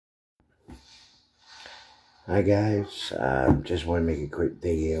Hi guys, just want to make a quick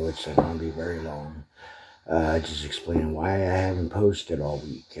video. It's not going to be very long. Just explaining why I haven't posted all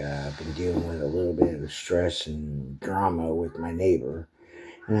week. I've been dealing with a little bit of stress and drama with my neighbor,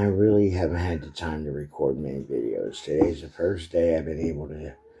 and I really haven't had the time to record many videos. Today's the first day I've been able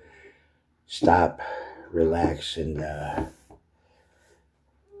to stop, relax, and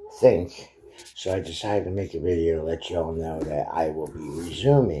think. So I decided to make a video to let y'all know that I will be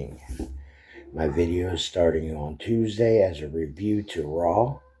resuming my videos starting on Tuesday as a review to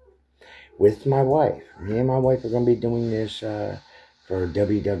Raw with my wife. Me and my wife are going to be doing this for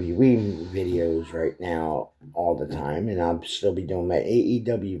WWE videos right now all the time, and I'll still be doing my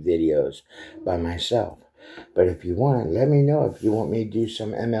AEW videos by myself. But if you want, let me know if you want me to do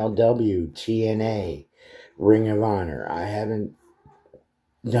some MLW, TNA, Ring of Honor. I haven't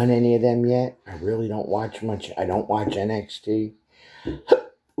done any of them yet. I really don't watch much. I don't watch NXT.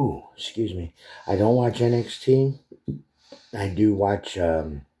 Ooh, excuse me. I don't watch NXT. I do watch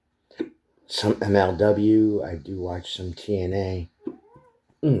some MLW. I do watch some TNA.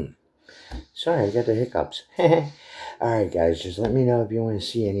 Sorry, I got the hiccups. Alright, guys, just let me know if you want to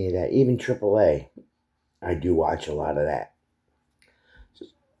see any of that. Even AAA. I do watch a lot of that.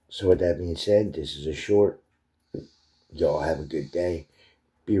 So with that being said, this is a short. Y'all have a good day.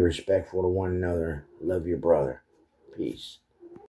 Be respectful to one another. Love your brother. Peace.